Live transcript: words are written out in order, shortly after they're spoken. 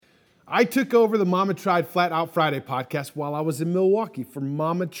I took over the Mama Tried Flat Out Friday podcast while I was in Milwaukee for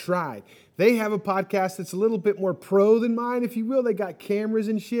Mama Tried. They have a podcast that's a little bit more pro than mine, if you will. They got cameras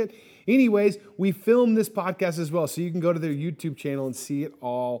and shit. Anyways, we filmed this podcast as well, so you can go to their YouTube channel and see it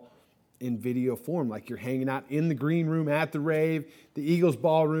all in video form, like you're hanging out in the green room at the rave, the Eagles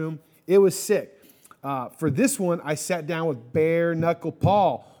ballroom. It was sick. For this one, I sat down with Bareknuckle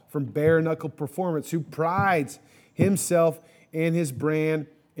Paul from Bareknuckle Performance, who prides himself and his brand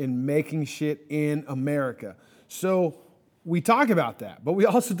in making shit in America. So we talk about that, but we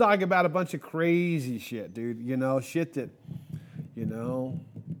also talk about a bunch of crazy shit, dude. You know, shit that, you know,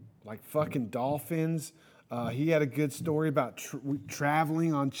 like fucking dolphins. He had a good story about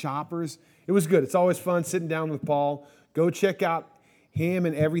traveling on choppers. It was good. It's always fun sitting down with Paul. Go check out him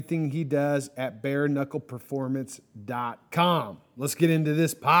and everything he does at bareknuckleperformance.com. Let's get into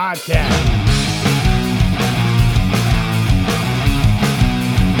this podcast.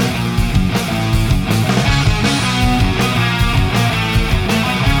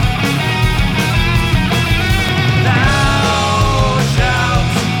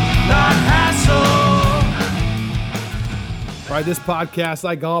 All right, this podcast,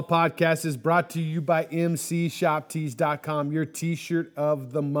 like all podcasts, is brought to you by mcshoptees.com, your T-shirt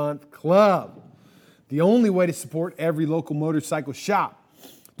of the month club. The only way to support every local motorcycle shop.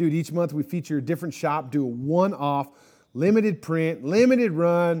 Dude, each month we feature a different shop, do a one-off, limited print, limited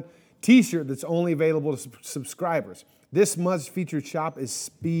run T-shirt that's only available to subscribers. This month's featured shop is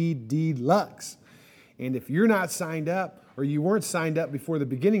Speed Deluxe. And if you're not signed up, or you weren't signed up before the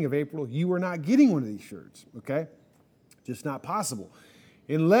beginning of April, you are not getting one of these shirts, okay? Just not possible.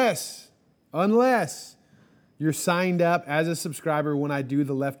 Unless you're signed up as a subscriber when I do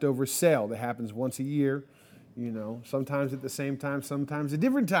the leftover sale that happens once a year, you know, sometimes at the same time, sometimes at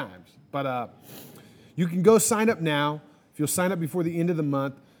different times. But you can go sign up now. If you'll sign up before the end of the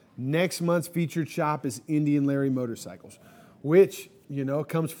month, next month's featured shop is Indian Larry Motorcycles, which, you know,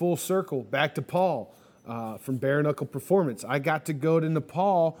 comes full circle back to Paul from Bareknuckle Performance. I got to go to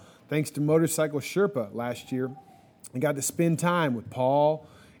Nepal thanks to Motorcycle Sherpa last year. I got to spend time with Paul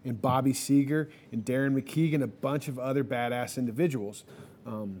and Bobby Seeger and Darren McKeegan and a bunch of other badass individuals.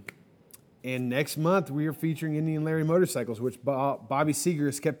 And next month, we are featuring Indian Larry Motorcycles, which Bobby Seeger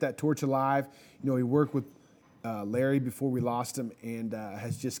has kept that torch alive. You know, he worked with Larry before we lost him and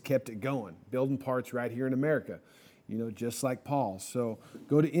has just kept it going, building parts right here in America, you know, just like Paul. So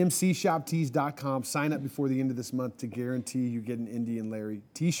go to mcshoptees.com, sign up before the end of this month to guarantee you get an Indian Larry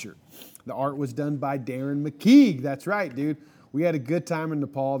t-shirt. The art was done by Darren McKeegan. That's right, dude. We had a good time in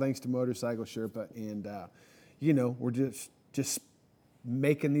Nepal thanks to Motorcycle Sherpa. And, you know, we're just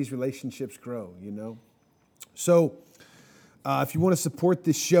making these relationships grow, you know. So if you want to support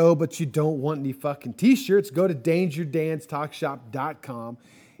this show but you don't want any fucking t-shirts, go to dangerdanstalkshop.com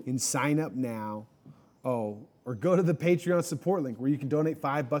and sign up now. Or go to the Patreon support link where you can donate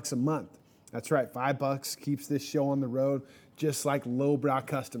 $5 a month. That's right, $5 keeps this show on the road, just like Lowbrow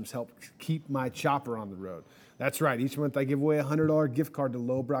Customs help keep my chopper on the road. That's right, each month I give away a $100 gift card to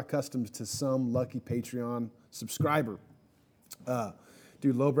Lowbrow Customs to some lucky Patreon subscriber.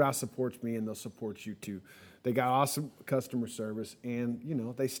 Dude, Lowbrow supports me and they'll support you too. They got awesome customer service and, you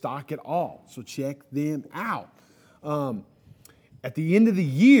know, they stock it all. So check them out. At the end of the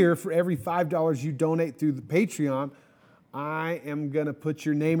year, for every $5 you donate through the Patreon, I am going to put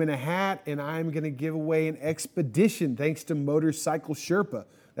your name in a hat and I'm going to give away an expedition thanks to Motorcycle Sherpa.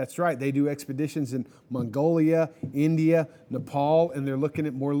 That's right. They do expeditions in Mongolia, India, Nepal, and they're looking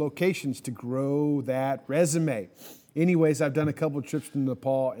at more locations to grow that resume. Anyways, I've done a couple of trips to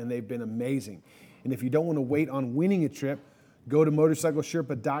Nepal and they've been amazing. And if you don't want to wait on winning a trip, go to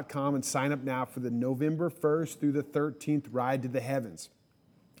motorcyclesherpa.com and sign up now for the November 1st through the 13th Ride to the Heavens.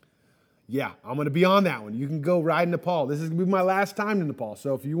 Yeah, I'm going to be on that one. You can go ride in Nepal. This is going to be my last time to Nepal.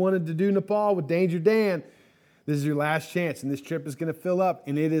 So if you wanted to do Nepal with Danger Dan, this is your last chance. And this trip is going to fill up,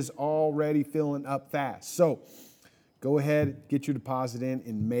 and it is already filling up fast. So go ahead, get your deposit in,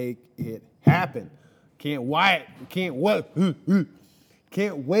 and make it happen. Can't wait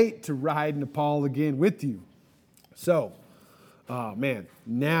to ride Nepal again with you. So, oh, man,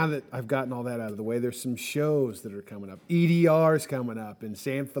 now that I've gotten all that out of the way, there's some shows that are coming up. EDR's coming up in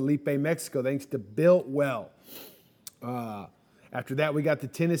San Felipe, Mexico, thanks to Built Well. After that, we got the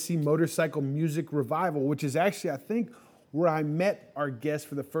Tennessee Motorcycle Music Revival, which is actually, I think, where I met our guest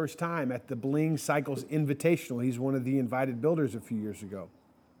for the first time at the Bling Cycles Invitational. He's one of the invited builders a few years ago.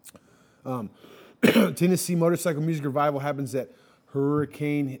 Tennessee Motorcycle Music Revival happens at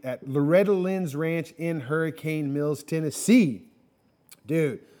Loretta Lynn's Ranch in Hurricane Mills, Tennessee.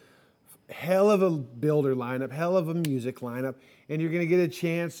 Dude, hell of a builder lineup, hell of a music lineup, and you're going to get a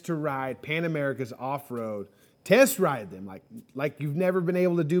chance to ride Pan America's off-road. Test ride them like you've never been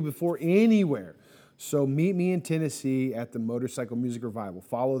able to do before anywhere. So meet me in Tennessee at the Motorcycle Music Revival.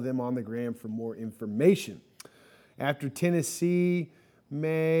 Follow them on the gram for more information. After Tennessee,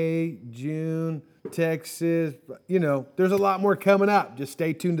 May, June, Texas, there's a lot more coming up. Just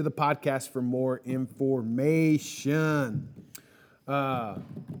stay tuned to the podcast for more information.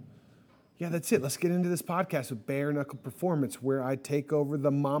 Yeah, that's it. Let's get into this podcast with Bareknuckle Performance, where I take over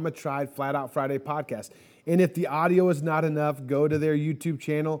the Mama Tried Flat Out Friday podcast. And if the audio is not enough, go to their YouTube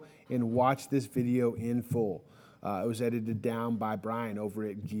channel and watch this video in full. It was edited down by Brian over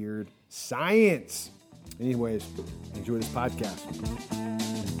at Geared Science. Anyways, enjoy this podcast.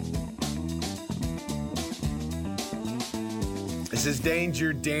 This is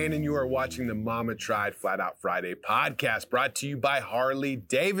Danger Dan, and you are watching the Mama Tried Flat Out Friday podcast, brought to you by Harley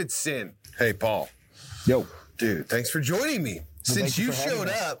Davidson. Hey, Paul. Yo. Dude, thanks for joining me. Since you showed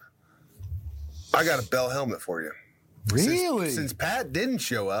up, I got a Bell helmet for you. Really? Since Pat didn't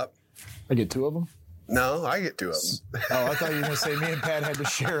show up. I get 2 of them? No, I get 2 of them. Oh, I thought you were going to say me and Pat had to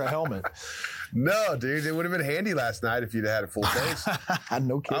share a helmet. No, dude, it would have been handy last night if you'd had a full face.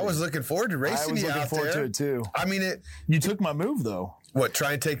 No kidding. I was looking forward to racing you out there. I was looking forward to it, too. I mean, You took my move, though. What,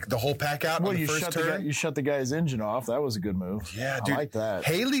 try and take the whole pack out on the first turn? You shut the guy's engine off. That was a good move. Yeah, dude. I like that.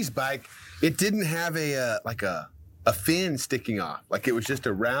 Haley's bike, it didn't have a fin sticking off. Like, it was just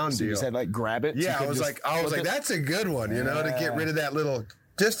a round deal. You just had to, grab it? Yeah, I was like, that's a good one, to get rid of that little,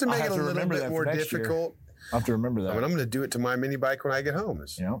 just to make it a little bit more difficult. I'll have to remember that. I mean, I'm going to do it to my mini bike when I get home.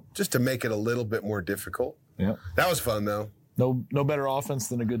 Just to make it a little bit more difficult. Yeah. That was fun, though. No better offense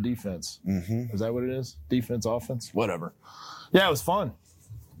than a good defense. Mm-hmm. Is that what it is? Defense, offense? Whatever. Yeah, it was fun.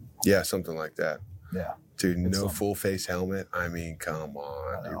 Yeah, something like that. Yeah. Dude, no full face helmet. I mean, come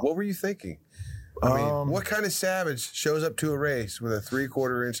on, dude. What were you thinking? I mean, what kind of savage shows up to a race with a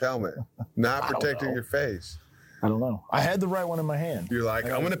 3/4 inch helmet, not protecting your face? I don't know. I had the right one in my hand. You're like,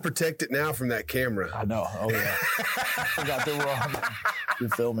 I'm going to protect it now from that camera. I know. Oh, yeah. I forgot they were on. You're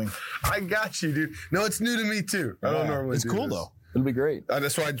filming. I got you, dude. No, it's new to me, too. I don't normally do this. It's cool, though. It'll be great.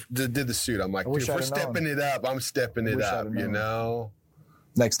 That's why I did the suit. I'm like, dude, if we're stepping it up, I'm stepping it up,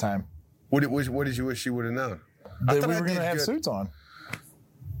 Next time. What did you wish you would have known? That we were going to have suits on.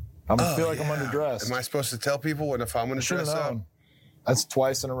 I feel like I'm underdressed. Am I supposed to tell people if I'm going to dress up? That's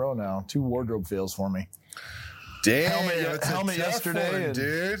twice in a row now. 2 wardrobe fails for me. Damn, helmet yesterday,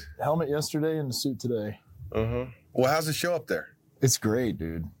 dude. Helmet yesterday and the suit today. Uh-huh. Well, how's the show up there? It's great,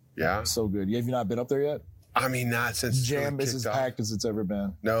 dude. Yeah? It's so good. Have you not been up there yet? I mean, not since Jam is as packed as it's ever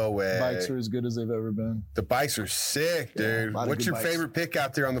been. No way. Bikes are as good as they've ever been. The bikes are sick, dude. What's your favorite pick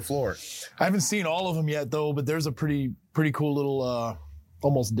out there on the floor? I haven't seen all of them yet, though, but there's a pretty cool little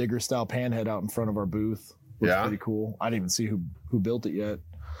almost digger-style panhead out in front of our booth. Looks pretty cool. I didn't even see who built it yet.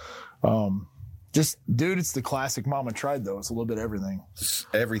 Dude, it's the classic Mama Tried, though. It's a little bit of everything.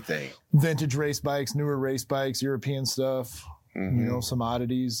 Everything. Vintage race bikes, newer race bikes, European stuff. Mm-hmm. Some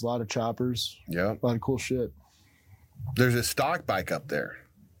oddities, a lot of choppers. Yeah. A lot of cool shit. There's a stock bike up there.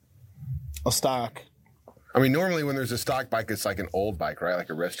 A stock? I mean, normally when there's a stock bike, it's like an old bike, right? Like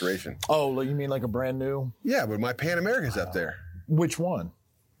a restoration. Oh, you mean like a brand new? Yeah, but my Pan America's up there. Which one?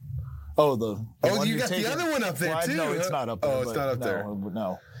 Oh, you got the other one up there, too. No, it's not up there. Oh, it's not up there.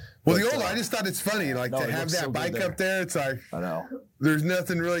 No. Well, the old, I just thought it's funny, to have that bike up there. It's like, I know. There's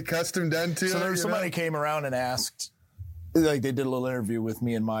nothing really custom done to it. So somebody came around and asked, they did a little interview with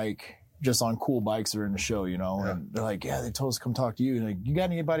me and Mike just on cool bikes that are in the show, and they're like, yeah, they told us to come talk to you. And like, you got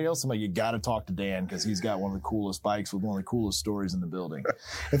anybody else? I'm like, you got to talk to Dan because he's got one of the coolest bikes with one of the coolest stories in the building.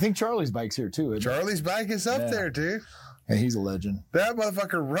 I think Charlie's bike's here too. Charlie's bike is up there, dude. Yeah, he's a legend. That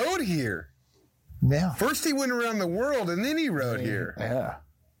motherfucker rode here. Yeah. First he went around the world and then he rode here. Yeah.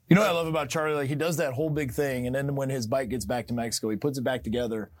 You know what I love about Charlie? Like, he does that whole big thing, and then when his bike gets back to Mexico, he puts it back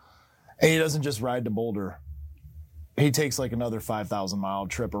together, and he doesn't just ride to Boulder. He takes like another 5,000-mile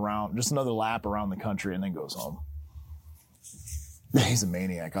trip around, just another lap around the country, and then goes home. He's a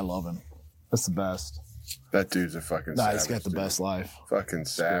maniac. I love him. That's the best. That dude's a fucking savage. He's got the best life. Fucking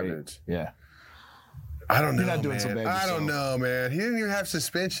savage. Yeah. I don't know, You're not doing so bad yourself. I don't know, man. He didn't even have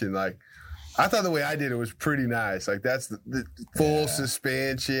suspension. Like, I thought the way I did it was pretty nice. Like, that's the full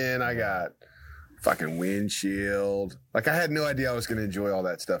suspension. I got fucking windshield. Like, I had no idea I was going to enjoy all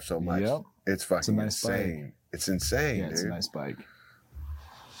that stuff so much. Yep. It's fucking insane. Bike. It's insane, dude. It's a nice bike.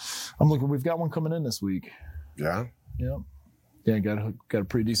 I'm looking. We've got one coming in this week. Yeah? Yep. Yeah, got a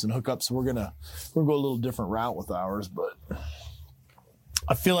pretty decent hookup, so we're gonna go a little different route with ours, but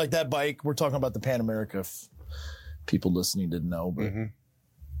I feel like that bike, we're talking about the Pan America, if people listening didn't know,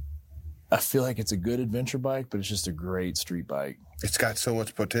 but I feel like it's a good adventure bike, but it's just a great street bike. It's got so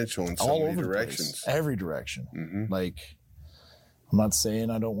much potential in so many directions. Every direction. Like, I'm not saying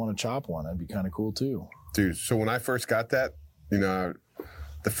I don't want to chop one. That'd be kind of cool too. Dude, so when I first got that, you know,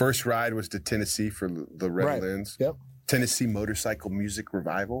 the first ride was to Tennessee for the Red Lens. Yep. Tennessee Motorcycle Music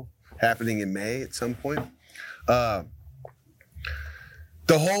Revival happening in May at some point. The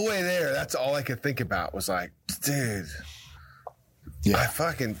whole way there, that's all I could think about was like, dude,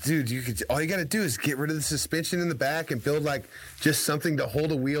 all you got to do is get rid of the suspension in the back and build like just something to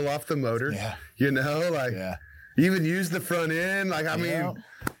hold a wheel off the motor. Yeah. You know, like even use the front end. Like, I mean,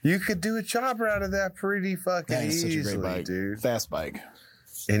 you could do a chopper out of that pretty fucking easily, such a great bike. Dude. Fast bike.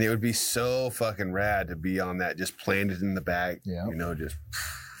 And it would be so fucking rad to be on that, just planted in the back. Yeah. You know, just.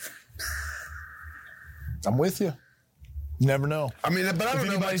 I'm with you. You never know. I mean, but I don't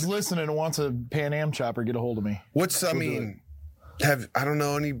know. If anybody's listening and wants a Pan Am chopper, get a hold of me. I don't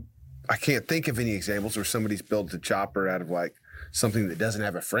know any, I can't think of any examples where somebody's built a chopper out of like something that doesn't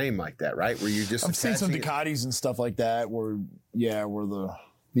have a frame like that, right? Where you just. I've seen some Ducatis and stuff like that where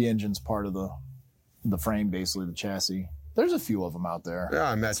the engine's part of the frame, basically the chassis. There's a few of them out there. Yeah,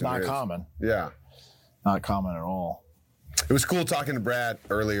 I imagine it's not common. Yeah. Not common at all. It was cool talking to Brad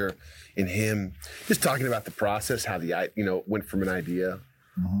earlier and him just talking about the process, how went from an idea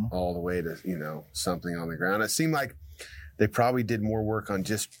all the way to, something on the ground. It seemed like they probably did more work on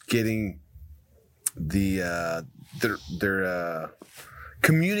just getting their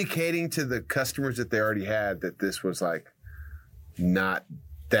communicating to the customers that they already had that this was like not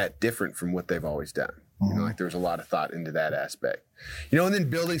that different from what they've always done. Like there was a lot of thought into that aspect. And then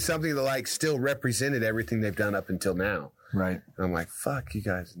building something that like still represented everything they've done up until now. Right. And I'm like, fuck, you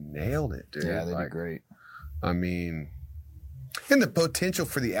guys nailed it, dude. Yeah, they did great. I mean, and the potential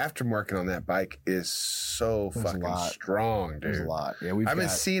for the aftermarket on that bike is so fucking strong, dude. There's a lot. Yeah, I've been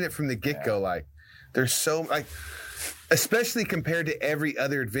seeing it from the get-go. Like, there's so, like, especially compared to every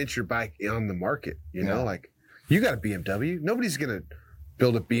other adventure bike on the market, you know? Like, you got a BMW. Nobody's going to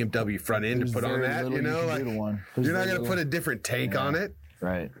build a BMW front end to put on that, like you're not going to put a different tank on it.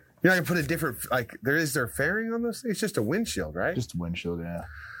 Right. You're not going to put a different, like, is there fairing on those things? It's just a windshield, right? Just a windshield, yeah.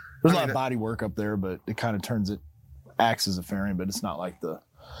 There's a lot of body work up there, but it kind of acts as a fairing, but it's not like the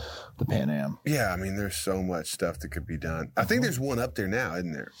Pan Am. Yeah, I mean, there's so much stuff that could be done. I think there's one up there now,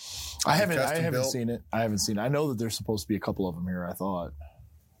 isn't there? I haven't seen it. I know that there's supposed to be a couple of them here, I thought.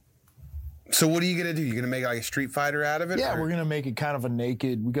 So what are you going to do? You're going to make like a Street Fighter out of it? Yeah, we're going to make it kind of a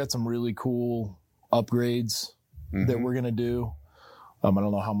naked. We got some really cool upgrades that we're going to do. I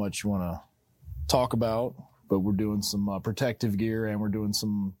don't know how much you want to talk about, but we're doing some protective gear and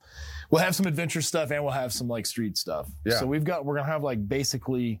we'll have some adventure stuff and we'll have some like street stuff. Yeah. So we're going to have like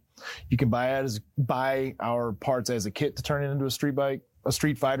basically you can buy our parts as a kit to turn it into a street bike. A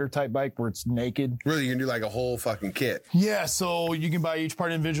Street Fighter type bike where it's naked. Really, you can do like a whole fucking kit. Yeah, so you can buy each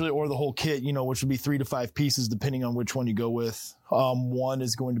part individually or the whole kit, which would be 3 to 5 pieces depending on which one you go with. One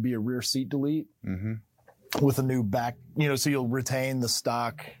is going to be a rear seat delete with a new back, so you'll retain the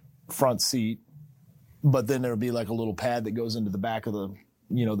stock front seat, but then there'll be like a little pad that goes into the back of the,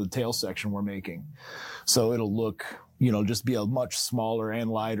 the tail section we're making. So it'll look, just be a much smaller and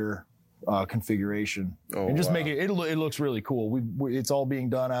lighter configuration and just make it looks really cool. It's all being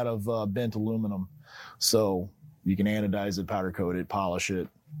done out of bent aluminum, so you can anodize it, powder coat it, polish it,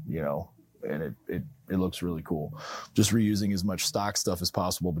 and it looks really cool. Just reusing as much stock stuff as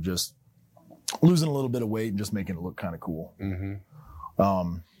possible, but just losing a little bit of weight and just making it look kind of cool.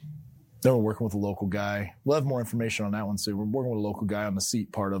 Then we're working with a local guy. We'll have more information on that one soon. We're working with a local guy on the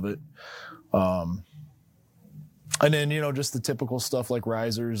seat part of it. And then, just the typical stuff like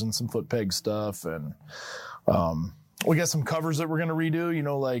risers and some foot peg stuff. And we got some covers that we're going to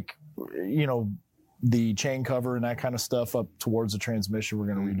redo, the chain cover and that kind of stuff up towards the transmission.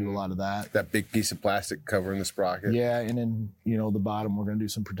 We're going to redo a lot of that. That big piece of plastic covering the sprocket. Yeah. And then, the bottom, we're going to do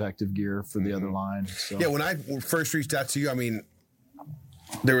some protective gear for the other line. So. Yeah. When I first reached out to you, I mean,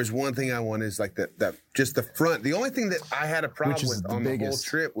 there was one thing I wanted is like that just the front. The only thing that I had a problem with on the whole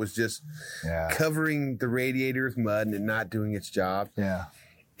trip was just covering the radiator with mud and it not doing its job. Yeah.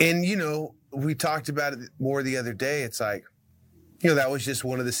 And, we talked about it more the other day. It's like, that was just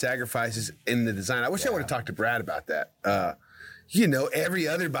one of the sacrifices in the design. I wish I would have talked to Brad about that. Every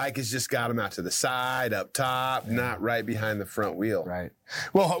other bike has just got them out to the side, up top, not right behind the front wheel. Right.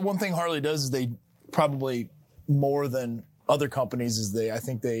 Well, one thing Harley does is they probably more than other companies is I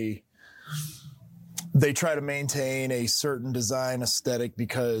think they try to maintain a certain design aesthetic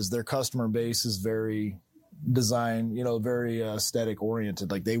because their customer base is very design, very aesthetic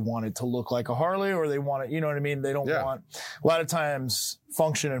oriented. Like they want it to look like a Harley, or they want it, you know what I mean? They don't want, a lot of times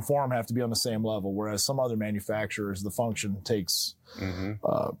function and form have to be on the same level. Whereas some other manufacturers, the function takes,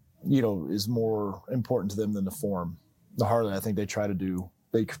 is more important to them than the form. The Harley, I think they try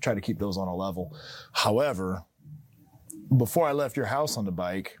to keep those on a level. However, before I left your house on the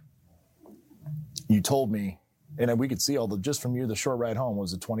bike, you told me, and we could see just from you, the short ride home,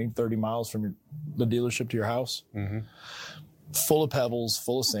 was it 20, 30 miles from the dealership to your house? Mm-hmm. Full of pebbles,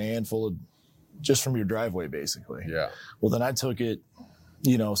 full of sand, just from your driveway, basically. Yeah. Well, then I took it,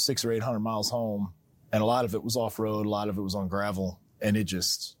 600 or 800 miles home, and a lot of it was off-road, a lot of it was on gravel, and it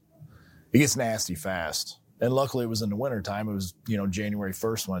gets nasty fast. And luckily it was in the wintertime. It was, January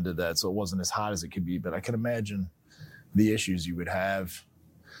 1st when I did that, so it wasn't as hot as it could be. But I can imagine the issues you would have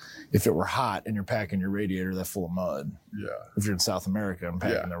if it were hot and you're packing your radiator that full of mud. Yeah. If you're in South America and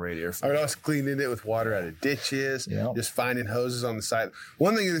packing the radiator. I was cleaning it with water out of ditches, just finding hoses on the side.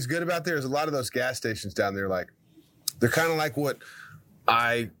 One thing that's good about there is a lot of those gas stations down there, they're kind of like what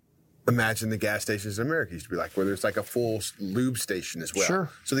I imagine the gas stations in America used to be like, where there's like a full lube station as well. Sure.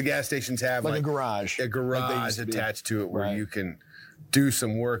 So the gas stations have like a garage. A garage attached to it where you can do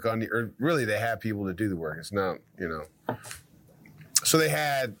some work or really they have people to do the work. It's not, So they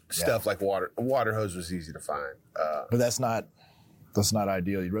had stuff like water. A water hose was easy to find. But that's not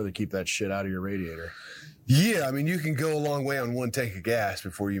ideal. You'd rather keep that shit out of your radiator. Yeah, I mean, you can go a long way on one tank of gas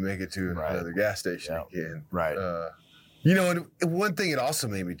before you make it to another gas station again. Right. And one thing it also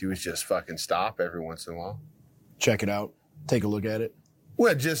made me do is just fucking stop every once in a while. Check it out. Take a look at it.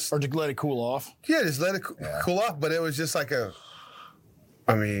 Well, or just let it cool off. Yeah, just let it cool off. But it was just like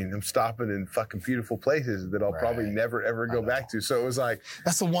I'm stopping in fucking beautiful places that I'll probably never, ever go back to. So it was like...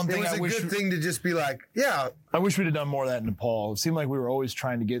 That's the one thing it was a good thing to just be like, I wish we'd have done more of that in Nepal. It seemed like we were always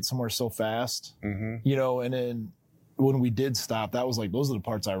trying to get somewhere so fast. Mm-hmm. And then when we did stop, that was like, those are the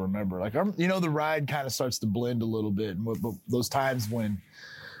parts I remember. Like, the ride kind of starts to blend a little bit. And those times when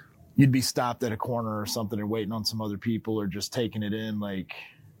you'd be stopped at a corner or something and waiting on some other people or just taking it in, like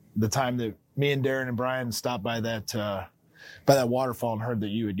the time that me and Darren and Brian stopped by that waterfall and heard that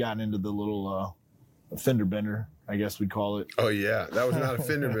you had gotten into the little fender bender, I guess we'd call it. Oh yeah, that was not a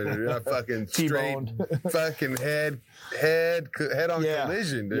fender bender. Dude. Fucking T-boned. Straight, fucking head on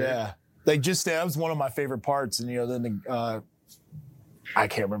collision, dude. Yeah, that was one of my favorite parts. And then I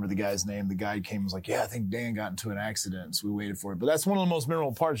can't remember the guy's name. The guy came and was like, "Yeah, I think Dan got into an accident." So we waited for it. But that's one of the most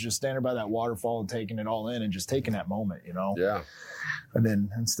memorable parts, just standing by that waterfall and taking it all in and just taking that moment, Yeah. And then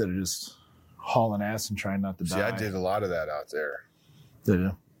instead of just hauling ass and trying not to die. See, I did a lot of that out there. Did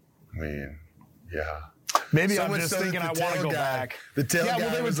you? I mean, yeah. Maybe I'm just thinking I want to go back. The tail guy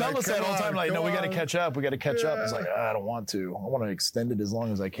they would tell us that all the time. Like, no, we got to catch up. We got to catch up. It's like, I don't want to. I want to extend it as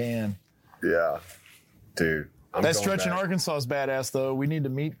long as I can. Yeah. Dude. That stretch in Arkansas is badass, though. We need to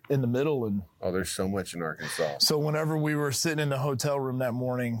meet in the middle. Oh, there's so much in Arkansas. So whenever we were sitting in the hotel room that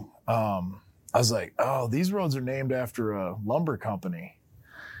morning, I was like, oh, these roads are named after a lumber company.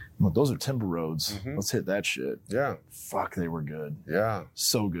 Well, those are timber roads. Mm-hmm. Let's hit that shit. Yeah. Fuck, they were good. Yeah.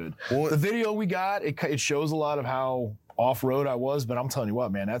 So good. Well, the video we got, it shows a lot of how off-road I was, but I'm telling you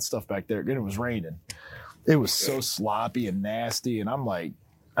what, man, that stuff back there, it was raining. It was so sloppy and nasty, and I'm like,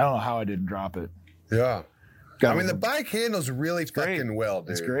 I don't know how I didn't drop it. Yeah. The bike handles really fucking well,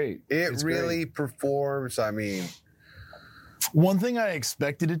 dude. It's great. It really performs. I mean. One thing I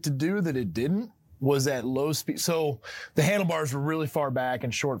expected it to do that it didn't was at low speed. So the handlebars were really far back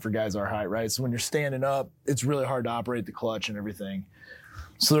and short for guys our height, right? So when you're standing up, it's really hard to operate the clutch and everything.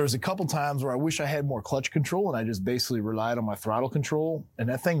 So there was a couple times where I wish I had more clutch control and I just basically relied on my throttle control, and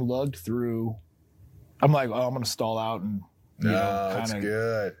that thing lugged through. I'm like, oh, I'm going to stall out and, it's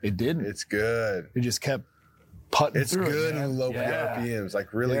good. It didn't. It's good. It just kept putting through. It's good in low RPMs.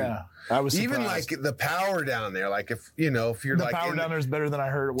 Like really. Yeah. I was surprised. Even like the power down there, like if you're the like. The power down there is better than I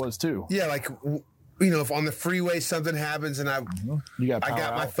heard it was too. Yeah, like, if on the freeway something happens and I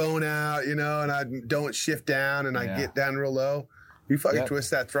got my phone out, and I don't shift down and I get down real low, you fucking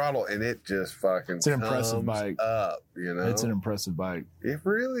twist that throttle and it just fucking it's an impressive bike. Up, It's an impressive bike. It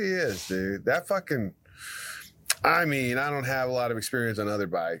really is, dude. That fucking, I don't have a lot of experience on other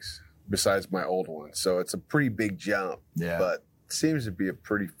bikes besides my old one, so it's a pretty big jump. Yeah. But it seems to be a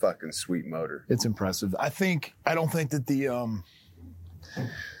pretty fucking sweet motor. It's impressive. I don't think that the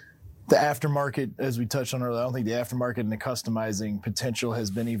aftermarket, as we touched on earlier, I don't think the aftermarket and the customizing potential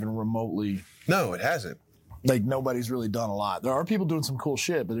has been even remotely. No, it hasn't. Like, nobody's really done a lot. There are people doing some cool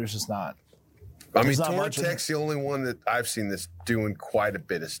shit, but there's just not. Tortec's the only one that I've seen that's doing quite a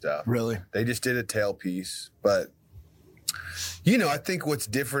bit of stuff. Really? They just did a tailpiece, but I think what's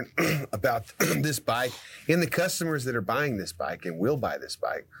different about this bike and the customers that are buying this bike and will buy this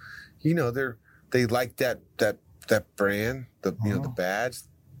bike, they like that brand, the the badge,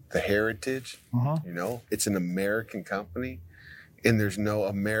 the heritage. It's an American company, and there's no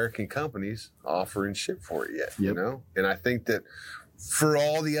American companies offering shit for it yet. And I think that for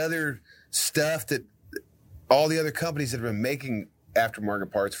all the other stuff all the other companies that have been making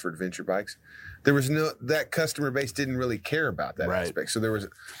aftermarket parts for adventure bikes, there was that customer base didn't really care about that aspect. So there was,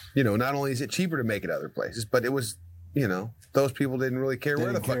 not only is it cheaper to make it other places, but it was, those people didn't really care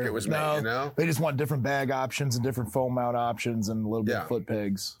where the fuck it was made, They just want different bag options and different foam mount options and a little bit of foot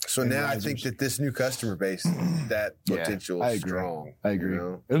pegs. So now risers. I think that this new customer base, that potential is strong. I agree.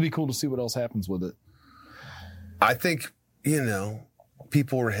 It'll be cool to see what else happens with it. I think,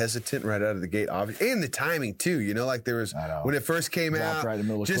 people were hesitant right out of the gate, obviously, and the timing too. Like there was when it first came out,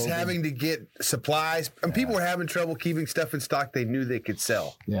 just having to get supplies, and people were having trouble keeping stuff in stock they knew they could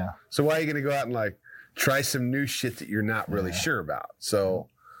sell. Yeah. So why are you going to go out and try some new shit that you're not really sure about? So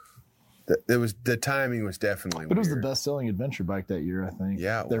the timing was definitely. But it was the best-selling adventure bike that year, I think.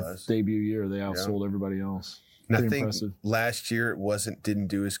 Yeah, Their debut year, they outsold everybody else. And I think impressive. Last year it didn't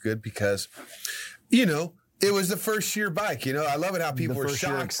do as good because, it was the first year bike, I love it how people were shocked.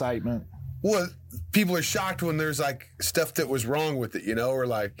 First year excitement. Well, people are shocked when there's stuff that was wrong with it,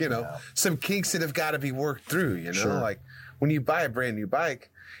 or some kinks that have got to be worked through, Sure. Like when you buy a brand new bike,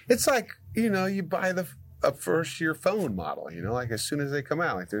 it's like, you buy a first year phone model, as soon as they come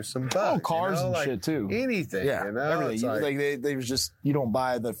out, there's some bugs. Oh, cars and shit too. Anything, everything. They was just, you don't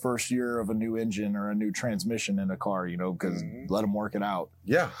buy the first year of a new engine or a new transmission in a car, because let them work it out.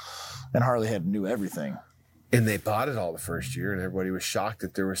 Yeah. And Harley had new everything. And they bought it all the first year, and everybody was shocked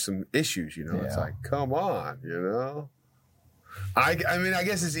that there were some issues, It's like, come on, I mean, I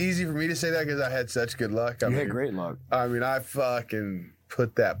guess it's easy for me to say that because I had such good luck. You had great luck. I mean, I fucking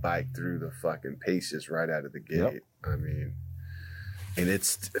put that bike through the fucking paces right out of the gate. Yep. I mean, and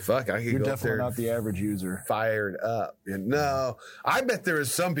it's, I could You're go definitely there not the average user. Fired up. And no, I bet there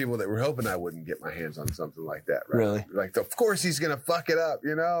was some people that were hoping I wouldn't get my hands on something like that. Right? Really? Of course he's going to fuck it up,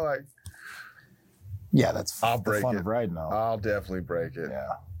 Yeah, that's I'll break the fun it. of riding now. I'll definitely break it. Yeah.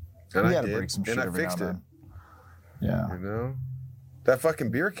 And you I gotta did. break some shit and I every fixed now it. and then. Yeah. That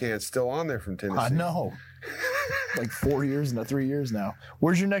fucking beer can's still on there from Tennessee. I know. 4 years now, 3 years now.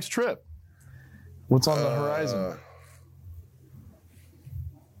 Where's your next trip? What's on the horizon?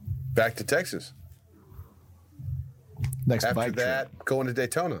 Back to Texas. Next After bike that, trip. going to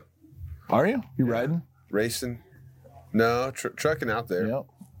Daytona. Are you? You riding? Racing. No, trucking out there. Yep.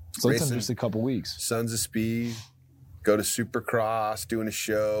 So it's in Racing. just a couple weeks. Sons of Speed. Go to Supercross, doing a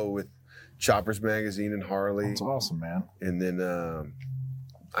show with Choppers Magazine and Harley. That's awesome, man. And then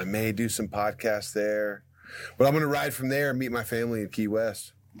I may do some podcasts there. But I'm going to ride from there and meet my family in Key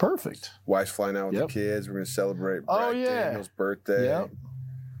West. Perfect. Wife's flying out with the kids. We're going to celebrate Brad Daniel's birthday. Yep.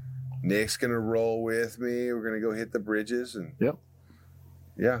 Nick's going to roll with me. We're going to go hit the bridges. And Yep.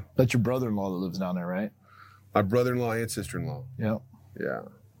 Yeah. That's your brother-in-law that lives down there, right? My brother-in-law and sister-in-law. Yep. Yeah.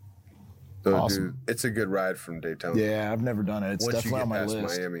 So, Awesome. dude, it's a good ride from Daytona. Yeah, I've never done it. It's Once definitely you on get my past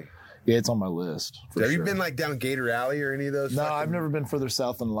list. Miami. Yeah, it's on my list. Have you been down Gator Alley or any of those? No, I've never been further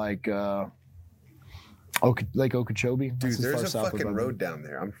south than Lake Okeechobee. Dude, there's a fucking road down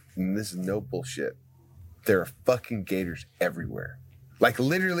there. And this is no bullshit. There are fucking gators everywhere.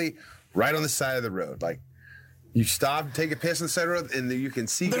 Literally right on the side of the road. You stop, take a piss on the side of the road, and you can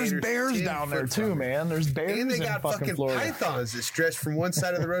see There's gators. bears down there too, man. There's bears and they in got fucking Florida. pythons that stretch from one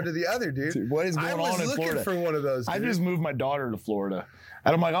side of the road to the other, dude. Dude, what is going on in Florida? I was looking for one of those, dude. I just moved my daughter to Florida.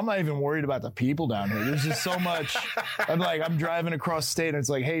 And I'm I'm not even worried about the people down here. There's just so much. I'm driving across state, and it's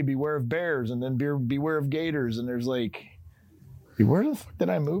hey, beware of bears, and then beware of gators, and there's where the fuck did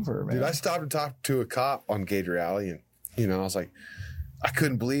I move her, man? Dude, I stopped and talked to a cop on Gator Alley, and I was I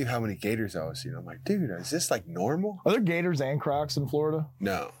couldn't believe how many gators I was seeing. I'm dude, is this normal? Are there gators and crocs in Florida?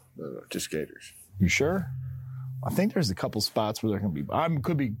 No, just gators. You sure? I think there's a couple spots where there can be. I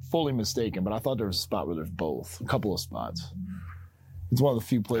could be fully mistaken, but I thought there was a spot where there's both. A couple of spots. It's one of the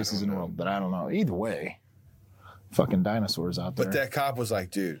few places in the world, but I don't know. Either way, fucking dinosaurs out there. But that cop was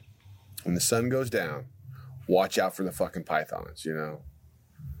dude, when the sun goes down, watch out for the fucking pythons, And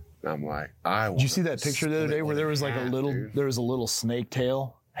I'm Did you see that picture the other day where there was there was a little snake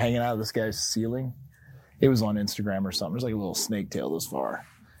tail hanging out of this guy's ceiling? It was on Instagram or something. There's a little snake tail this far.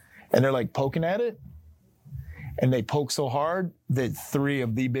 And they're poking at it. And they poke so hard that 3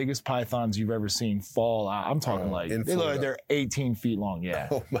 of the biggest pythons you've ever seen fall out. I'm talking they look they're 18 feet long. Yeah.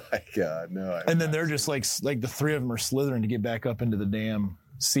 Oh my God. No. And then they're just the 3 of them are slithering to get back up into the damn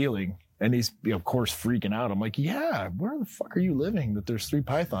ceiling. And he's, of course, freaking out. I'm like, yeah, where the fuck are you living that there's 3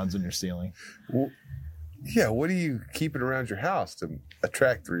 pythons in your ceiling? Well, yeah, what are you keeping around your house to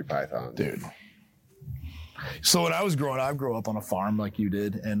attract 3 pythons? Dude. So when I was growing up, I grew up on a farm like you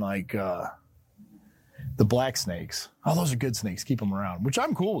did, and like the black snakes. Oh, those are good snakes. Keep them around, which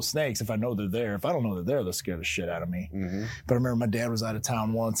I'm cool with snakes if I know they're there. If I don't know they're there, they'll scare the shit out of me. Mm-hmm. But I remember my dad was out of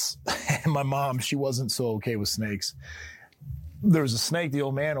town once, and my mom, she wasn't so okay with snakes. There was a snake the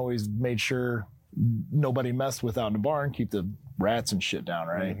old man always made sure nobody messed with out in the barn, keep the rats and shit down,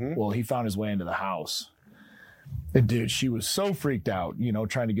 right? Mm-hmm. Well, he found his way into the house. And dude, she was so freaked out, you know,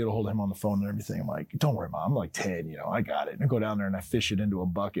 trying to get a hold of him on the phone and everything. I'm like, don't worry, Mom. I'm like 10, you know, I got it. And I go down there and I fish it into a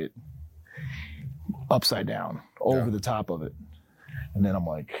bucket upside down over the top of it. And then I'm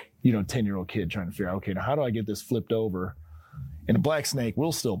like, you know, 10-year-old kid trying to figure out, okay, now how do I get this flipped over? And a black snake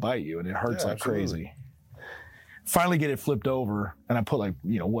will still bite you and it hurts like crazy. Finally get it flipped over, and I put like,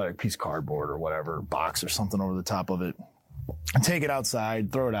 you know, what, a piece of cardboard or whatever, box or something over the top of it. I take it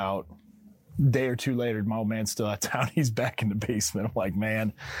outside, throw it out. Day or two later, my old man's still out of town. He's back in the basement. I'm like,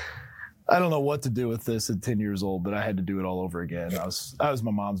 man, I don't know what to do with this at 10 years old, but I had to do it all over again. I was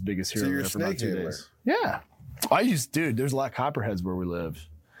my mom's biggest hero. So you're a for about snake 2 handler. days. Yeah. Dude, there's a lot of copperheads where we live.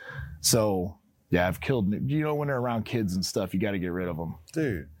 So, yeah, I've killed, you know, when they're around kids and stuff, you got to get rid of them.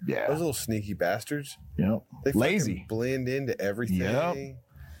 Dude. Yeah. Those little sneaky bastards. Yep. They lazy. Blend into everything.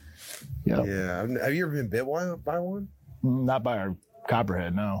 Yep. Yeah. Have you ever been bit by one? Not by a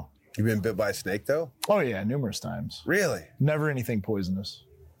copperhead, no. You been bit by a snake, though? Oh, yeah, numerous times. Really? Never anything poisonous.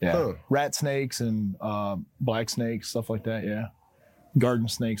 Yeah. Huh. Rat snakes and black snakes, stuff like that, yeah. Garden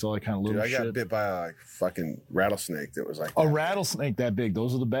snakes, all that kind of little shit. I got bit by a like, fucking rattlesnake that was like a rattlesnake that big.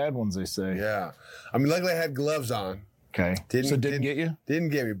 Those are the bad ones, they say. Yeah. I mean, luckily I had gloves on. Okay. Didn't get you? Didn't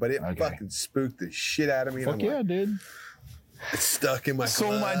get me, but it fucking spooked the shit out of me. Fuck yeah, dude. It's stuck in my glove.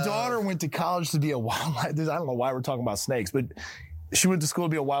 So my daughter went to college to be a wildlife. I don't know why we're talking about snakes, but she went to school to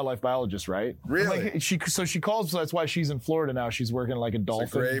be a wildlife biologist, right? Really? Like, she calls. So that's why she's in Florida now. She's working like a dolphin.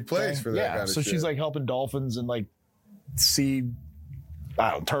 It's a great place for that kind of shit. So she's like helping dolphins and like see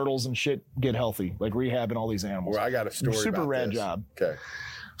turtles and shit get healthy, like rehabbing all these animals. Well, I got a story. Super about rad this. job. Okay.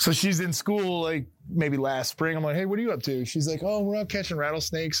 So she's in school, like maybe last spring. I'm like, hey, what are you up to? She's like, oh, we're out catching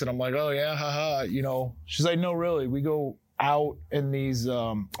rattlesnakes. And I'm like, oh yeah, haha. You know, she's like, no, really. We go out in these,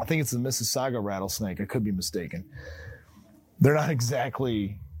 I think it's the Mississauga rattlesnake. I could be mistaken. They're not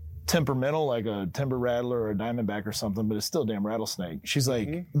exactly temperamental like a timber rattler or a diamondback or something, but it's still a damn rattlesnake. She's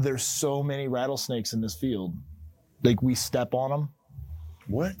like, there's so many rattlesnakes in this field. Like we step on them.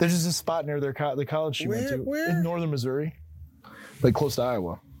 What? There's just a spot near the college she went to. Where? In northern Missouri. Like close to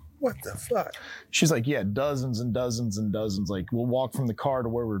Iowa. What the fuck? She's like, yeah, dozens and dozens and dozens. Like we'll walk from the car to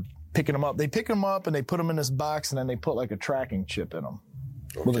where we're picking them up. They pick them up and they put them in this box and then they put like a tracking chip in them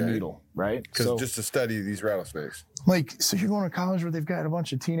with a needle, right? Because just to study these rattlesnakes. Like, so you're going to college where they've got a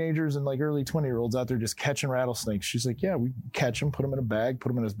bunch of teenagers and like early 20-year-olds out there just catching rattlesnakes. She's like, yeah, we catch them, put them in a bag, put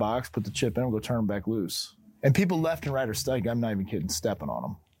them in this box, put the chip in, we'll go turn them back loose. And people left and right are stuck. I'm not even kidding, stepping on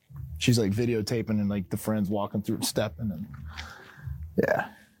them. She's like videotaping and like the friends walking through and stepping and yeah.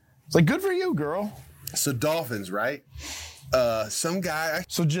 It's like, good for you, girl. So dolphins, right? Some guy.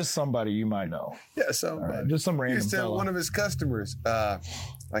 So just somebody you might know. Yeah, somebody. Right, just some random fella. One of his customers,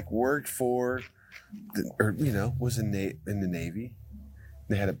 like worked for, was in the Navy.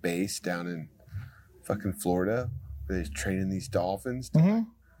 They had a base down in fucking Florida where they're training these dolphins to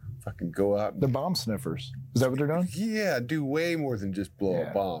fucking go out. The bomb sniffers. Is that what they're doing? Yeah, do way more than just blow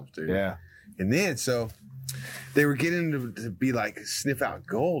up bombs, dude. Yeah. And then, so they were getting to be like sniff out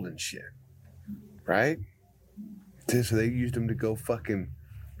gold and shit, right? So they used them to go fucking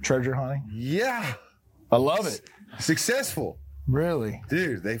treasure hunting. Yeah, I love it. Successful, really,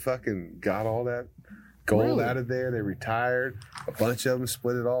 dude. They fucking got all that gold out of there. They retired. A bunch of them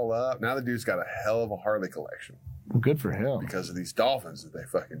split it all up. Now the dude's got a hell of a Harley collection. Well, good for him because of these dolphins that they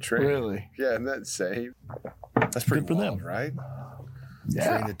fucking train. Really? Yeah, and that's insane. That's pretty good for wild, them, right?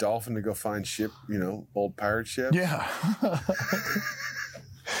 Yeah. Train a dolphin to go find ship, old pirate ship. Yeah.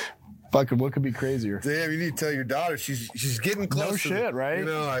 Fucking, what could be crazier? Damn, you need to tell your daughter she's getting close. No shit, right?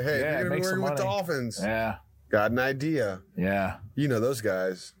 Like, hey, you're gonna be working with dolphins. Yeah. Got an idea. Yeah. You know those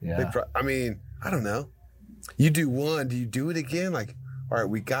guys. Yeah. I don't know. You do one, do you do it again? Like, all right,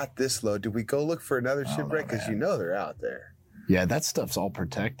 we got this load. Did we go look for another shipwreck? Because they're out there. Yeah, that stuff's all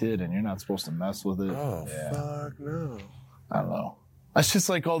protected, and you're not supposed to mess with it. Oh, fuck no. I don't know. It's just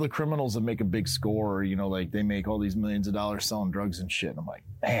like all the criminals that make a big score, like they make all these millions of dollars selling drugs and shit. And I'm like,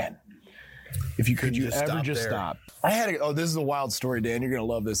 man, if you could you ever just stop? This is a wild story, Dan. You're going to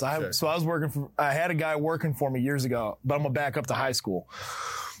love this. I had a guy working for me years ago, but I'm going to back up to high school.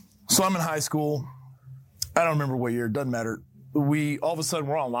 So I'm in high school. I don't remember what year. It doesn't matter. All of a sudden,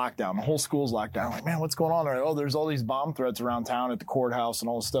 we're on lockdown. The whole school's locked down. I'm like, man, what's going on? Oh, there's all these bomb threats around town at the courthouse and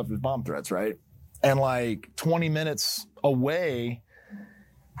all this stuff. There's bomb threats, right? And like 20 minutes away,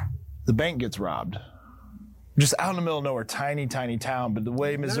 the bank gets robbed. Just out in the middle of nowhere, tiny, tiny town. But the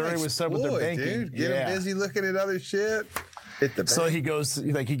way Missouri was set up with their banking. Dude, get him busy looking at other shit. Hit the bank. So he goes,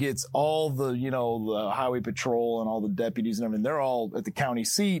 like, he gets all the, the highway patrol and all the deputies and everything. They're all at the county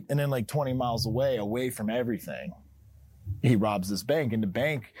seat. And then like 20 miles away from everything, he robs this bank. And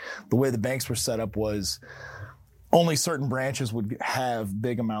the way the banks were set up was only certain branches would have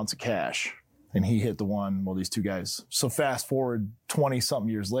big amounts of cash. And he hit these two guys. So fast forward 20-something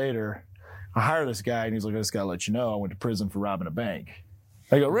years later, I hire this guy, and he's like, I just got to let you know, I went to prison for robbing a bank.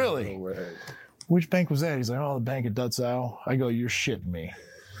 I go, really? No way. Which bank was that? He's like, the bank at Dutzau. I go, you're shitting me.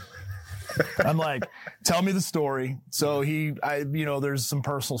 I'm like, tell me the story. So there's some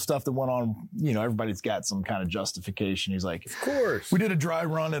personal stuff that went on. Everybody's got some kind of justification. He's like, of course. We did a dry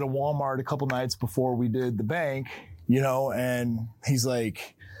run at a Walmart a couple nights before we did the bank, and he's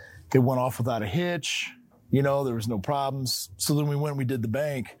like, it went off without a hitch. There was no problems. So then we did the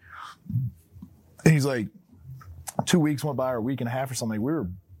bank. And he's like, 2 weeks went by, or a week and a half or something. We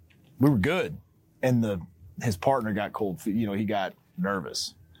were good. And his partner got cold feet. He got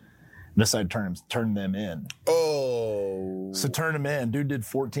nervous. Decided to turn them in. Oh. So turn him in. Dude did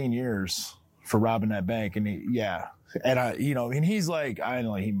 14 years for robbing that bank. And and he's like, I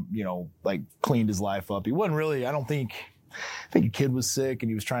know he, like cleaned his life up. He wasn't really, I think a kid was sick and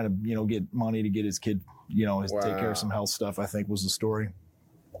he was trying to, get money to get his kid, take care of some health stuff, I think was the story.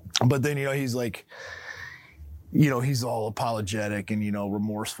 But then, he's like, he's all apologetic and,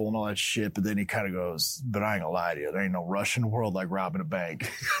 remorseful and all that shit. But then he kind of goes, but I ain't gonna lie to you. There ain't no rush in the world like robbing a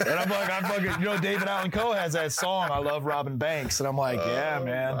bank. And I'm like, David Allan Coe has that song, I Love Robbing Banks. And I'm like, yeah,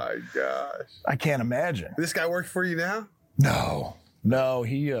 man. Oh my gosh. I can't imagine. This guy works for you now? No,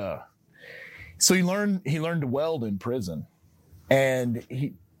 he learned to weld in prison. And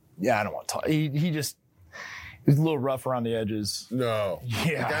I don't want to talk. He was a little rough around the edges. No.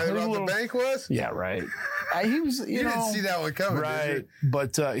 Yeah. The guy that robbed the bank was? Yeah, right. He was, you didn't see that one coming, right? Did you?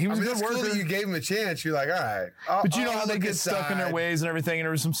 But he was a good worker. Cool that you gave him a chance. You're like, all right. But how they get stuck in their ways and everything. And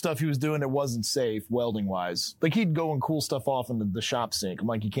there was some stuff he was doing that wasn't safe, welding wise. Like he'd go and cool stuff off in the shop sink. I'm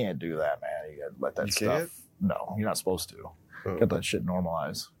like, you can't do that, man. You got to let that stuff. Can't? No, you're not supposed to. Got that shit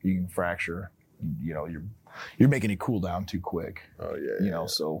normalize. You can fracture. You're making it cool down too quick. Oh yeah.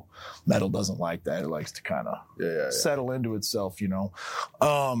 So metal doesn't like that. It likes to kind of settle into itself. So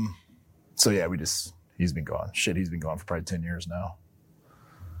yeah, he's been gone. He's been gone for probably 10 years now.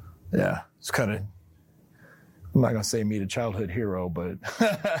 Yeah, it's kind of. I'm not gonna say meet a childhood hero, but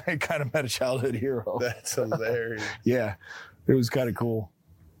I kind of met a childhood hero. That's hilarious. Yeah, it was kind of cool.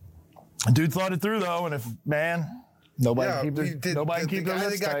 Dude thought it through though, and nobody can keep their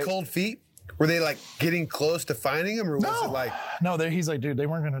lips tight. Got cold feet. Were they like getting close to finding him, or was it like? No, he's like, dude, they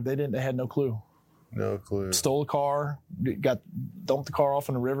weren't gonna. They had no clue. No clue. Stole a car, dumped the car off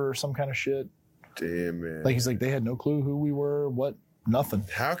in the river or some kind of shit. Damn, man. Like he's like, they had no clue who we were, what, nothing.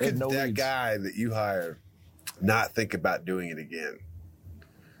 How could that guy that you hired not think about doing it again?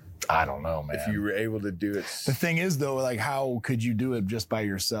 I don't know, man. If you were able to do it. The thing is, though, like, how could you do it just by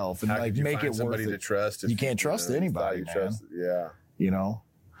yourself and like make it worth it? To trust. You can't trust anybody, man. Yeah.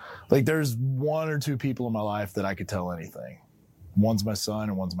 Like there's one or two people in my life that I could tell anything. One's my son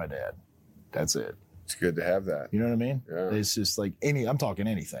and one's my dad. That's it. It's good to have that. You know what I mean? Yeah. It's just like I'm talking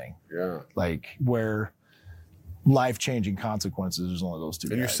anything. Yeah. Like where life-changing consequences, there's only those two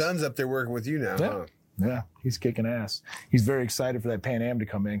guys. And your son's up there working with you now, huh? Yeah, he's kicking ass. He's very excited for that Pan Am to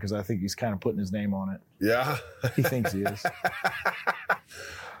come in because I think he's kind of putting his name on it. Yeah. He thinks he is.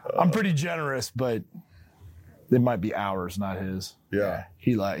 I'm pretty generous, but it might be ours, not his. Yeah.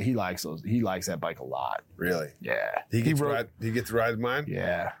 He likes those. He likes that bike a lot. Really? Yeah. He gets to ride mine?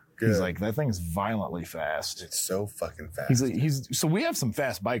 Yeah. Good. He's like, that thing's violently fast. It's so fucking fast. So we have some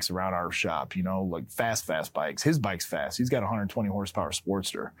fast bikes around our shop, like fast bikes. His bike's fast. He's got a 120 horsepower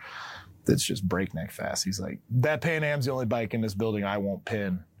Sportster that's just breakneck fast. He's like, that Pan Am's the only bike in this building I won't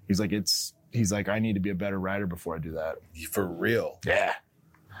pin. He's like, I need to be a better rider before I do that. For real? Yeah.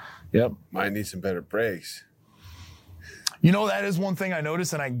 Yep. Might need some better brakes. That is one thing I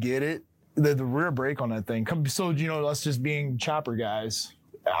noticed, and I get it. The rear brake on that thing. So, us just being chopper guys,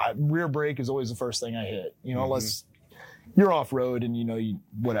 rear brake is always the first thing I hit. Unless you're off road and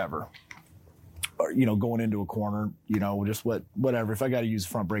whatever, or going into a corner, just whatever. If I got to use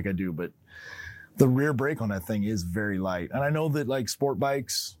front brake, I do. But the rear brake on that thing is very light, and I know that like sport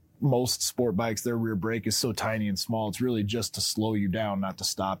bikes, most sport bikes, their rear brake is so tiny and small. It's really just to slow you down, not to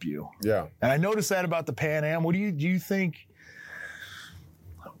stop you. Yeah. And I noticed that about the Pan Am. What do you think?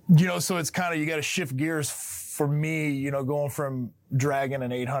 So it's kind of, you got to shift gears for me, going from dragging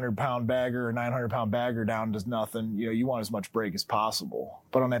an 800-pound bagger or 900-pound bagger down to nothing. You want as much brake as possible.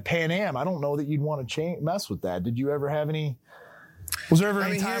 But on that Pan Am, I don't know that you'd want to mess with that. Did you ever have any? Was there ever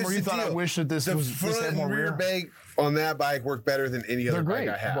any time where you thought, I wish that this had more rear brake on that bike worked better than any other bike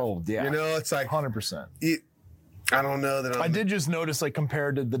I have? Well, yeah. It's like 100%. I don't know that I did just notice, like,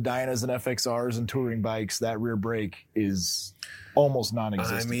 compared to the Dynas and FXRs and touring bikes, that rear brake is almost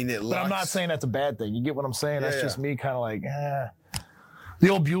non-existent. I mean, but I'm not saying that's a bad thing. You get what I'm saying? That's just me kind of like, The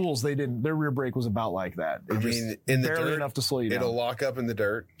old Buells, their rear brake was about like that. In the barely dirt, enough to slow you down. It'll lock up in the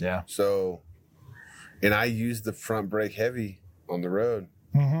dirt. Yeah. So, and I use the front brake heavy on the road.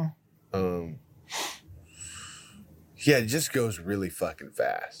 Mm-hmm. Yeah, it just goes really fucking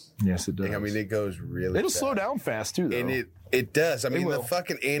fast. Yes, it does. It goes really It'll fast. slow down fast, too, though. And it does. The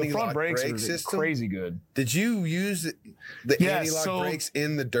fucking the anti-lock front brakes brake are system. crazy good. Did you use the anti-lock brakes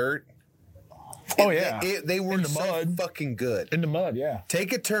in the dirt? Oh, yeah. They were in the so mud. fucking good. In the mud, yeah.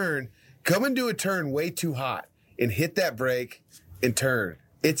 Take a turn, come and do a turn way too hot, and hit that brake and turn.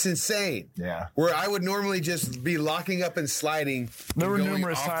 It's insane. Yeah. Where I would normally just be locking up and sliding. There were and going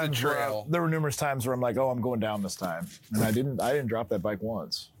numerous off times. the trail. There were numerous times where I'm like, "Oh, I'm going down this time," and I didn't drop that bike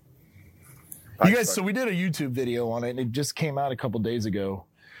once. You guys, so we did a YouTube video on it, and it just came out a couple days ago.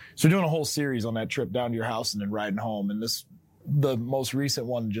 So we're doing a whole series on that trip down to your house and then riding home. And the most recent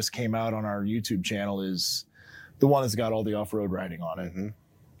one just came out on our YouTube channel is the one that's got all the off-road riding on it. Mm-hmm.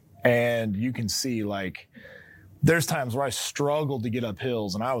 And you can see, like, there's times where I struggled to get up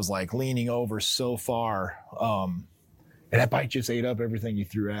hills, and I was like leaning over so far, and that bike just ate up everything you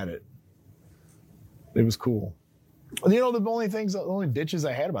threw at it. It was cool. The only ditches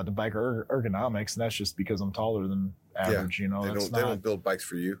I had about the bike are ergonomics, and that's just because I'm taller than average. They don't build bikes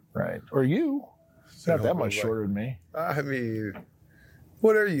for you, right? Or you? It's not that much shorter than me. I mean,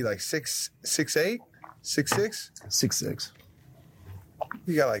 what are you, like 6'8", 6'6"? 6'6".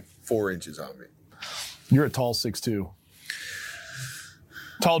 You got like 4 inches on me. You're a tall 6'2".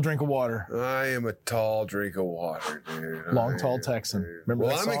 Tall drink of water. I am a tall drink of water, dude. Long, tall Texan. Remember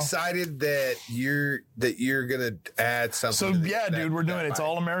that song? I'm excited that you're gonna add something. So dude, we're doing it. It's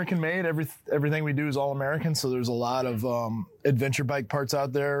all American made. Everything we do is all American. So there's a lot of adventure bike parts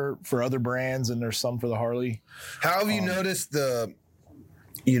out there for other brands, and there's some for the Harley. How have you noticed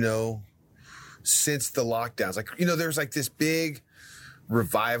since the lockdowns? Like, there's like this big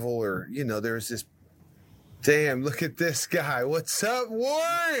revival, or there's this. Damn, look at this guy. What's up,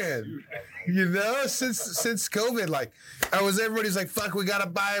 Warren? Since COVID, like, everybody's like, fuck, we got to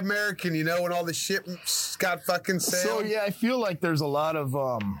buy American, when all the shit got fucking sailed. So, yeah, I feel like there's a lot of...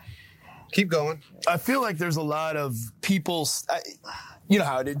 Keep going. I feel like there's a lot of people... you know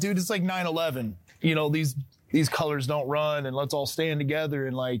how it is, dude. It's like 9/11. These colors don't run, and let's all stand together.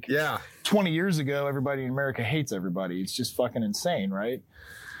 And, 20 years ago, everybody in America hates everybody. It's just fucking insane, right?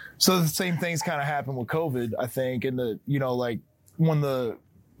 So the same things kind of happened with COVID, I think, and when the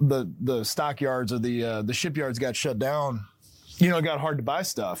stockyards or the shipyards got shut down, it got hard to buy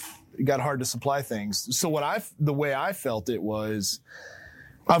stuff. It got hard to supply things. So the way I felt it was,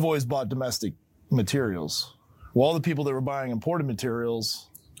 I've always bought domestic materials. Well, all the people that were buying imported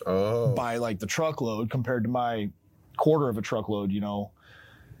materials by like the truckload compared to my quarter of a truckload,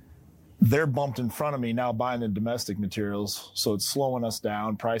 they're bumped in front of me now buying the domestic materials. So it's slowing us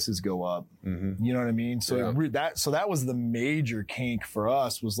down. Prices go up. Mm-hmm. You know what I mean? So that was the major kink for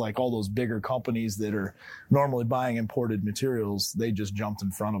us, was like all those bigger companies that are normally buying imported materials. They just jumped in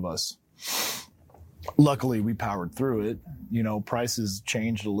front of us. Luckily, we powered through it. Prices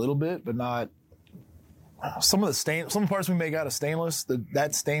changed a little bit, but not some parts we make out of stainless.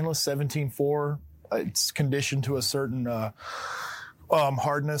 That stainless 17.4, it's conditioned to a certain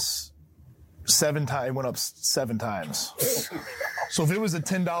hardness. It went up 7 times. So if it was a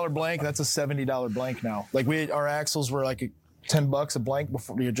 $10 blank, that's a $70 blank now. Like our axles were like $10 a blank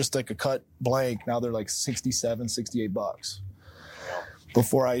before, just like a cut blank. Now they're like $67, $68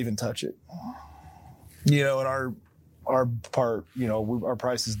 before I even touch it. And our part, our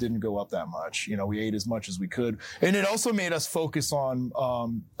prices didn't go up that much. We ate as much as we could. And it also made us focus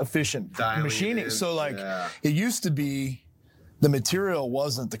on efficient machining. So it used to be, the material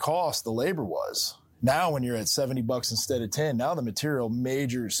wasn't the cost, the labor was. Now when you're at $70 instead of 10, now the material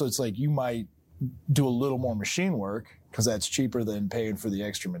so it's like you might do a little more machine work because that's cheaper than paying for the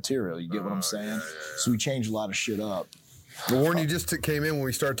extra material. You get what I'm saying? So we changed a lot of shit up. Warren, you just came in when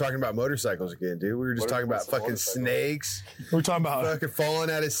we started talking about motorcycles again, dude. We were just talking about fucking snakes. We're talking about fucking falling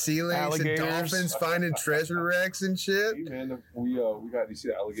out of ceilings alligators. and dolphins finding treasure wrecks and shit. Hey, man, we got. You see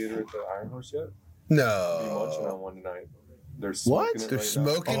the alligator at the Iron Horse yet? No. Be munching on one tonight. They're smoking it They're right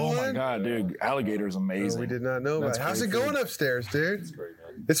smoking Oh one? my god, dude! Alligator's amazing. We did not know about That's it. How's it pretty going upstairs, dude? It's great,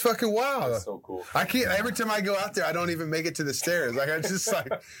 man. It's fucking wild. That's so cool. I can't. Every time I go out there, I don't even make it to the stairs. Like I just like,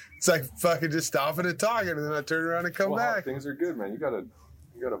 it's like fucking just stopping and talking, and then I turn around and come back. Things are good, man. You got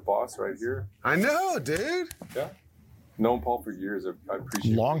a boss right here. I know, dude. Yeah. Known Paul for years. I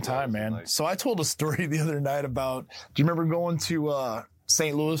appreciate. Long time, man. Like, So I told a story the other night about. Do you remember going to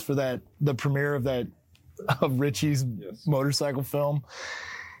St. Louis for the premiere of Richie's motorcycle film?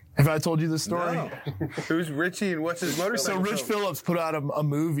 Have I told you this story? No. Who's Richie and what's his So motorcycle? Rich Phillips put out a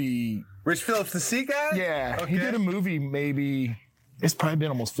movie. Rich Phillips, the sea guy? Yeah, Okay. he did a movie maybe. It's probably been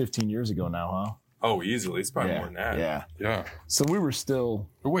almost 15 years ago now, huh? oh, easily. It's probably Yeah, more than that. yeah. Yeah. So we were still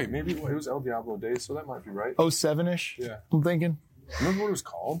But wait, maybe it was El Diablo Days, so that might be right. 07-ish. Yeah. I'm thinking. Remember what it was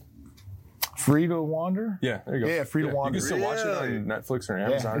called? Free to Wander? Yeah, there you go. Yeah, Free to Wander. You can still watch it Really? on Netflix or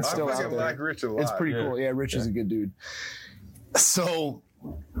Amazon. it's I still fucking out there. like Rich a lot. It's pretty cool. Yeah, Rich is a good dude. So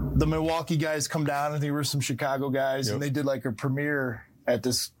the Milwaukee guys come down, and there were some Chicago guys, and they did like a premiere at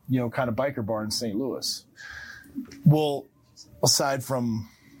this, kind of biker bar in St. Louis. Well, aside from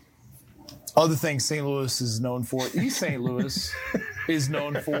other things St. Louis is known for, East St. Louis is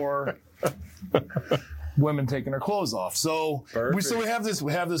known for women taking their clothes off. So we have this And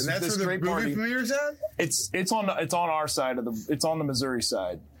that's this where great the party. movie premiere's at? It's on our side it's on the Missouri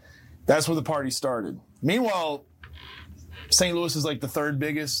side. That's where the party started. Meanwhile, St. Louis is like the third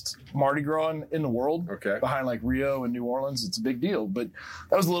biggest Mardi Gras in the world. Okay. Behind like Rio and New Orleans. It's a big deal. But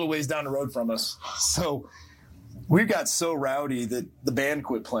that was a little ways down the road from us. So we got so rowdy that the band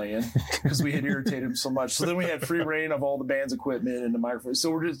quit playing because we had irritated them so much. So then we had free reign of all the band's equipment and the microphone. So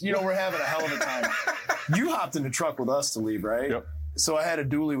we're just, we're having a hell of a time. You hopped in the truck with us to leave, right? Yep. So I had a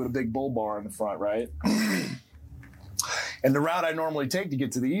dually with a big bull bar in the front, right? And the route I normally take to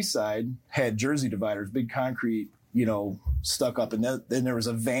get to the east side had Jersey dividers, big concrete, stuck up. And then there was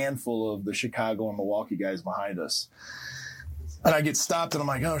a van full of the Chicago and Milwaukee guys behind us. And I get stopped and I'm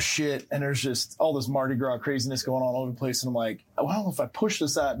like, oh shit. And there's just all this Mardi Gras craziness going on all over the place. And I'm like, well, if I push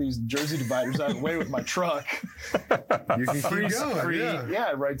these Jersey dividers out of the way with my truck, You can keep going.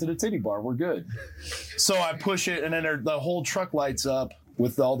 yeah, right to the titty bar. We're good. So I push it and then the whole truck lights up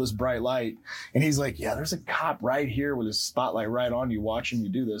with all this bright light. And he's like, yeah, there's a cop right here with his spotlight right on you watching you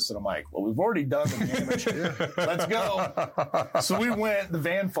do this. And I'm like, well, we've already done the damage. Let's go. So we went, the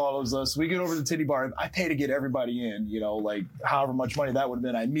van follows us. We get over to the titty bar. I pay to get everybody in, like however much money that would have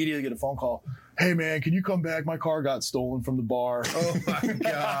been. I immediately get a phone call. Hey man, can you come back? My car got stolen from the bar. Oh my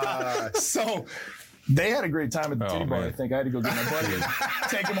God. So they had a great time at the titty bar. man. I think I had to go get my buddy,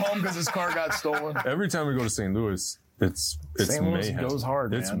 take him home because his car got stolen. Every time we go to St. Louis, it's St. Louis mayhem. goes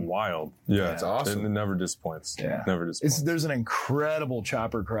hard, It's man. wild. Yeah, That's awesome. It never disappoints. Yeah. Never disappoints. There's an incredible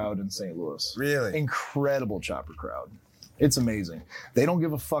chopper crowd in St. Louis. Really? Incredible chopper crowd. It's amazing. They don't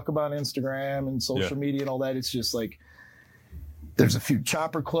give a fuck about Instagram and social media and all that. It's just like there's a few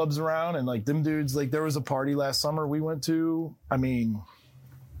chopper clubs around and like them dudes, like there was a party last summer we went to. I mean,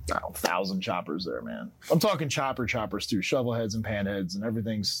 1,000 choppers there, man. I'm talking choppers too, shovel heads and pan heads and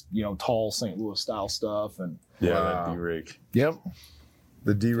everything's, tall St. Louis style stuff. And that D-rake. yep.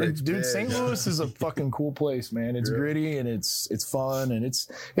 The D-Rake's Dude, big. St. Louis is a fucking cool place, man. It's gritty and it's fun and it's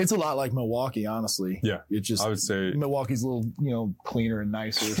a lot like Milwaukee, honestly. Yeah, It's just I would say Milwaukee's a little, cleaner and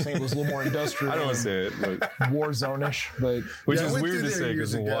nicer. St. Louis is a little more industrial. I don't want to say it, but war zone-ish, but which Yeah, I is went weird through to there say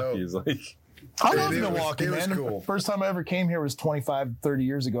because years ago. Milwaukee is like. I love it was- Milwaukee, it was man. cool. The first time I ever came here was 25, 30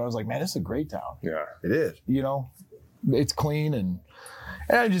 years ago. I was like, man, this is a great town. Yeah. It is. It's clean and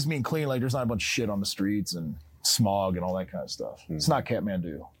I just mean clean, like there's not a bunch of shit on the streets and smog and all that kind of stuff. It's not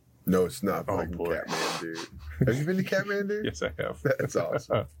Kathmandu. No, it's not Oh, fucking boy. Kathmandu. Have you been to Kathmandu? Yes, I have. That's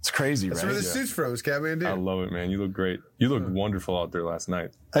awesome. It's crazy, That's right? where the suit's from, is Kathmandu. I love it, man. You look great. You look wonderful out there last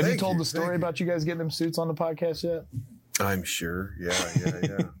night. Have you Thank told you, the story thank you. about you guys getting them suits on the podcast yet? I'm sure. Yeah.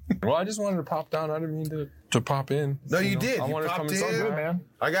 Well, I just wanted to pop down. I didn't mean to pop in. No, you did. I You wanted to popped come in. and Good, man.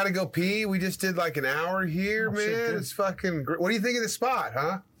 I got to go pee. We just did like an hour here, Oh, man. shit, dude. It's fucking great. What do you think of the spot,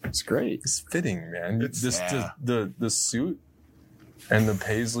 huh? It's great. It's fitting, man. It's- The suit and the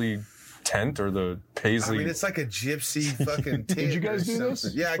paisley tent or the paisley. I mean, it's like a gypsy fucking tent. Did you guys or do this?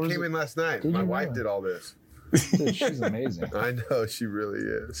 something. Yeah, I Or is came it- in last night. Did My you wife really? did all this. Dude, she's amazing. I know, she really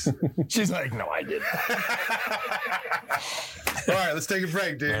is. She's like, no, I didn't. All right, let's take a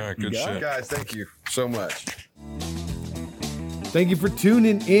break, dude. Yeah, good got shit. it. Guys, thank you so much. Thank you for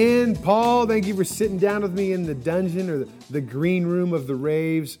tuning in, Paul. Thank you for sitting down with me in the dungeon or the green room of the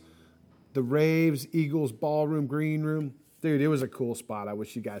Raves. The Raves, Eagles, Ballroom, Green Room. Dude, it was a cool spot. I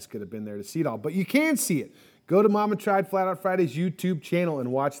wish you guys could have been there to see it all. But you can see it. Go to Mama Tried Flat Out Fridays YouTube channel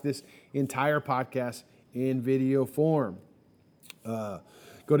and watch this entire podcast in video form. Go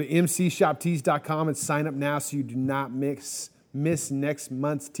to mcshoptees.com and sign up now so you do not miss next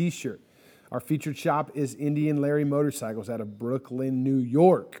month's t-shirt. Our featured shop is Indian Larry Motorcycles out of Brooklyn, New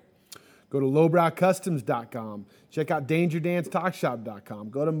York. Go to lowbrowcustoms.com. Check out DangerDanceTalkShop.com.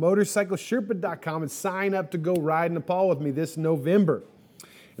 Go to MotorcycleSherpa.com and sign up to go ride Nepal with me this November.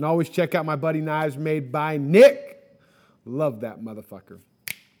 And always check out my buddy Knives Made by Nick. Love that motherfucker.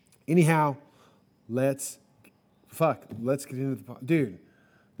 Anyhow, let's get into the... Dude,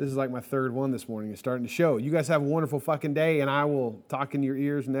 this is like my third one this morning. It's starting to show. You guys have a wonderful fucking day, and I will talk in your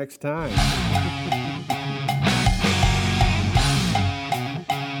ears next time.